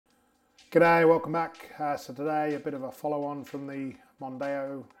G'day, welcome back. So today a bit of a follow-on from the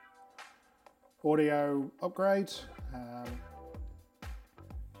Mondeo audio upgrade.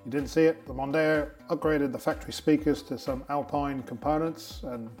 You didn't see it, the Mondeo upgraded the factory speakers to some Alpine components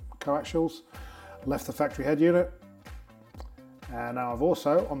and coaxials, left the factory head unit, and now I've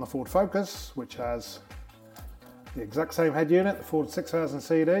also, on the Ford Focus, which has the exact same head unit, the Ford 6000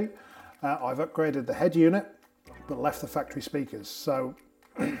 CD, I've upgraded the head unit but left the factory speakers. So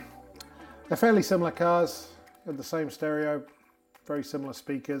they're fairly similar cars, have the same stereo, very similar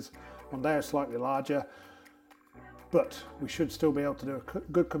speakers. Mondeo slightly larger, but we should still be able to do a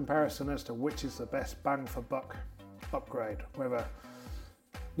good comparison as to which is the best bang for buck upgrade. Whether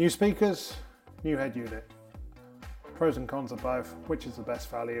new speakers, new head unit, pros and cons of both, which is the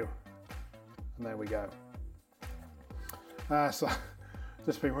best value, and there we go. So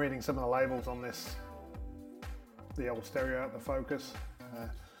just been reading some of the labels on this, the old stereo at the Focus.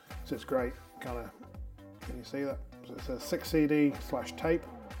 So it's great, kind of, can you see that? So it's a 6 CD / tape,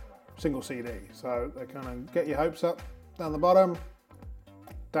 single CD. So they kind of get your hopes up down the bottom,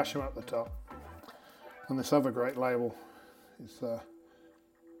 dash them up the top. And this other great label is a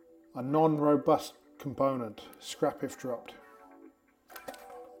non-robust component, scrap if dropped.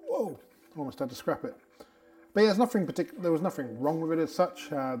 Whoa, almost had to scrap it. But yeah, there was nothing wrong with it as such.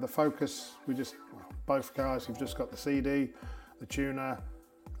 The Focus, both cars, you've just got the CD, the tuner,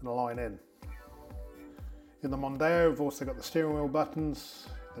 and a line in. In the Mondeo, we've also got the steering wheel buttons,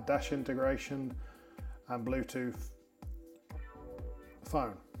 the dash integration, and Bluetooth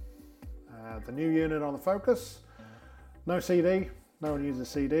phone. The new unit on the Focus, no CD, no one uses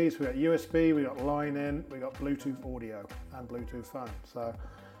CDs. We got USB, we got line in, we got Bluetooth audio and Bluetooth phone. So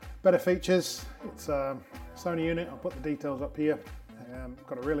better features. It's a Sony unit. I'll put the details up here.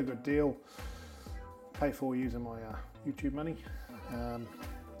 Got a really good deal. Pay for using my YouTube money.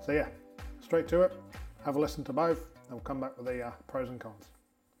 So yeah, straight to it. Have a listen to both, and we'll come back with the pros and cons.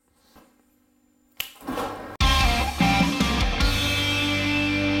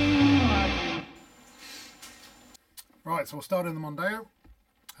 Right, so we'll start in the Mondeo.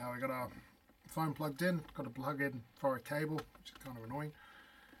 We got our phone plugged in, got to plug in for a cable, which is kind of annoying.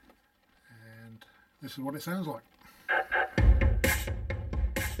 And this is what it sounds like.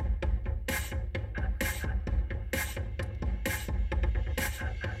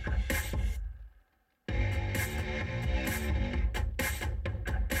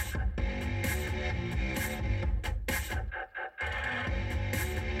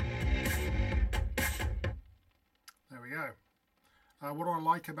 What I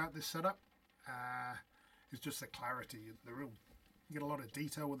like about this setup is just the clarity. You get a lot of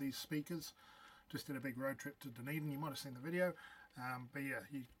detail with these speakers. Just did a big road trip to Dunedin. You might have seen the video, but yeah,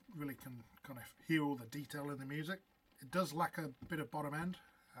 you really can kind of hear all the detail in the music. It does lack a bit of bottom end.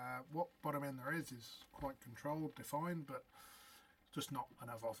 What bottom end there is quite controlled, defined, but just not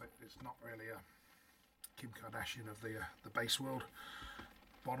enough of it. It's not really a Kim Kardashian of the bass world,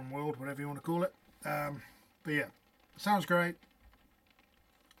 bottom world, whatever you want to call it. But yeah, sounds great.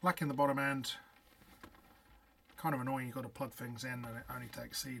 Lacking the bottom end, kind of annoying. You've got to plug things in and it only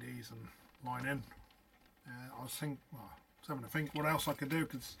takes CDs and line in. I was having to think what else I could do,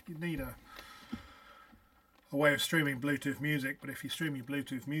 because you need a way of streaming Bluetooth music, but if you stream your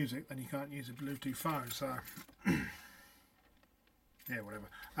Bluetooth music then you can't use a Bluetooth phone, so yeah, whatever.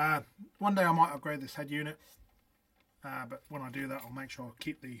 One day I might upgrade this head unit, but when I do that I'll make sure I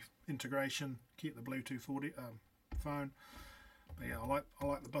keep the integration, keep the Bluetooth audio, phone. But yeah, I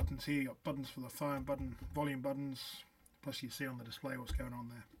like the buttons here. You got buttons for the phone, volume buttons, plus you see on the display what's going on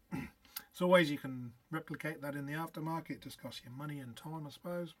there. There's ways you can replicate that in the aftermarket. It just costs you money and time, I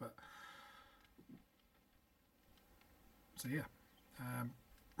suppose. But so yeah,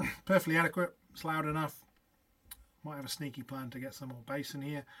 perfectly adequate. It's loud enough. Might have a sneaky plan to get some more bass in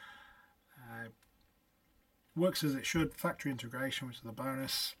here. Works as it should. Factory integration, which is a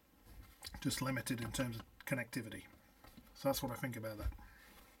bonus. Just limited in terms of connectivity. So that's what I think about that.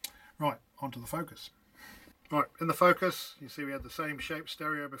 Right, onto the Focus. Right, in the Focus, you see we had the same shape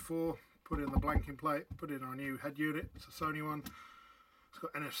stereo before. Put in the blanking plate, put in our new head unit. It's a Sony one. It's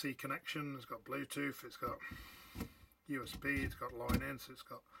got NFC connection, it's got Bluetooth, it's got USB, it's got line in, so it's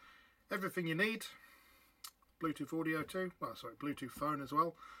got everything you need. Bluetooth audio too. Well, sorry, Bluetooth phone as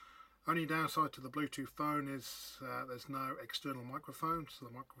well. Only downside to the Bluetooth phone is there's no external microphone, so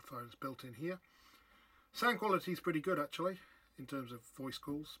the microphone is built in here. Sound quality is pretty good actually in terms of voice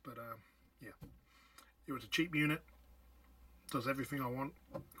calls, but yeah, it was a cheap unit, does everything I want,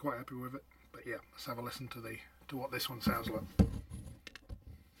 quite happy with it. But yeah, let's have a listen to what this one sounds like.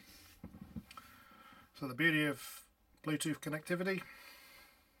 So the beauty of Bluetooth connectivity,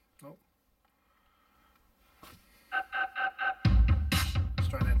 oh,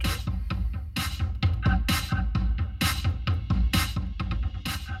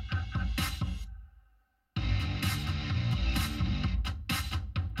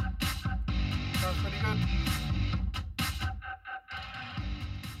 Sounds pretty good.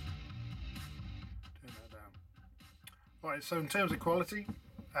 Turn that down. Right, so in terms of quality,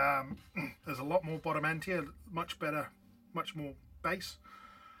 there's a lot more bottom end here, much better, much more bass.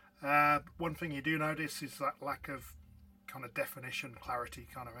 One thing you do notice is that lack of kind of definition, clarity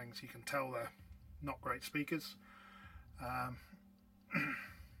kind of things. You can tell they're not great speakers.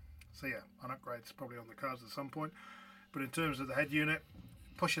 So yeah, an upgrade's probably on the cards at some point. But in terms of the head unit,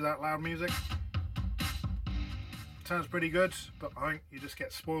 pushes out loud music. Sounds pretty good, but I think you just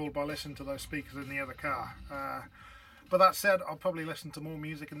get spoiled by listening to those speakers in the other car. But that said, I'll probably listen to more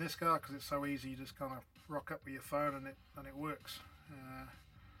music in this car because it's so easy. You just kind of rock up with your phone and it works.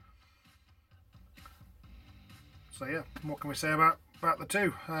 So yeah, what can we say about the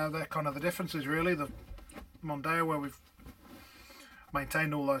two? They're kind of the differences really. The Mondeo, where we've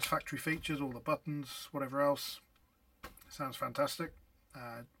maintained all those factory features, all the buttons, whatever else, sounds fantastic.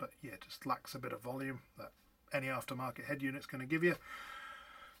 But yeah, just lacks a bit of volume that any aftermarket head unit's going to give you.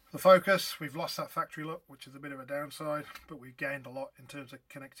 The Focus, we've lost that factory look, which is a bit of a downside, but we've gained a lot in terms of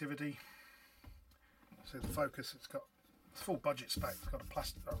connectivity. So the Focus, it's full budget spec. It's got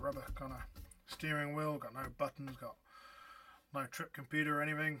a rubber kind of steering wheel, got no buttons, got no trip computer or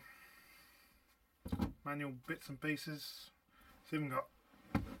anything. Manual bits and pieces. It's even got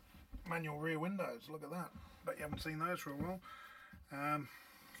manual rear windows. Look at that. Bet you haven't seen those for a while.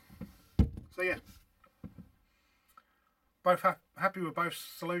 So yeah, both happy with both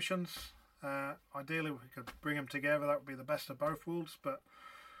solutions. Ideally we could bring them together, that would be the best of both worlds, but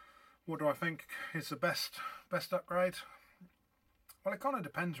what do I think is the best upgrade? Well, it kind of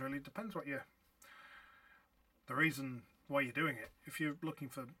depends really. It depends what the reason why you're doing it. If you're looking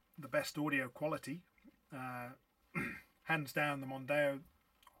for the best audio quality, hands down the Mondeo,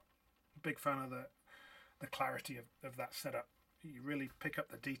 big fan of the clarity of that setup. You really pick up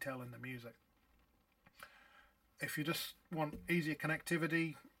the detail in the music. If you just want easier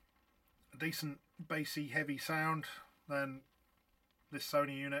connectivity, a decent bassy heavy sound, then this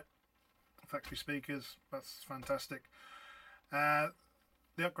Sony unit, factory speakers, that's fantastic. The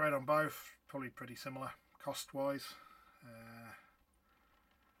upgrade on both, probably pretty similar cost wise.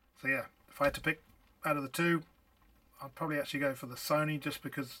 So yeah, if I had to pick out of the two, I'd probably actually go for the Sony just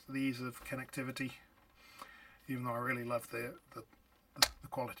because of the ease of connectivity, even though I really love the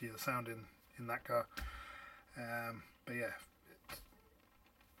quality of the sound in that car. But yeah,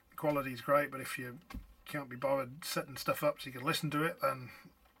 quality is great, but if you can't be bothered setting stuff up so you can listen to it,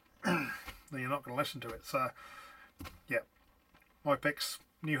 then you're not going to listen to it. So yeah, my picks,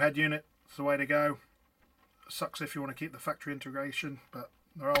 new head unit, it's the way to go. Sucks if you want to keep the factory integration, but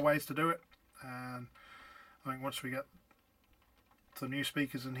there are ways to do it. And I think once we get the new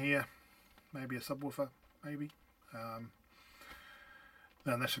speakers in here, maybe a subwoofer, maybe,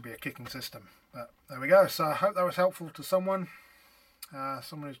 then this would be a kicking system. But there we go. So I hope that was helpful to someone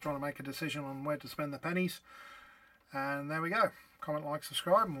who's trying to make a decision on where to spend the pennies. And there we go. Comment, like,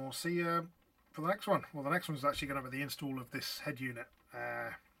 subscribe, and we'll see you for the next one. Well, the next one's actually going to be the install of this head unit.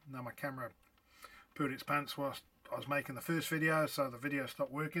 Now my camera pooed its pants whilst I was making the first video, so the video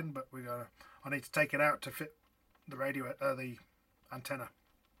stopped working. But I need to take it out to fit the the antenna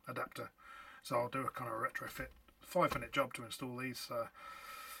adapter. So I'll do a kind of a retrofit 5-minute job to install these. So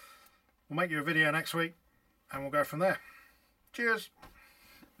we'll make you a video next week and we'll go from there. Cheers.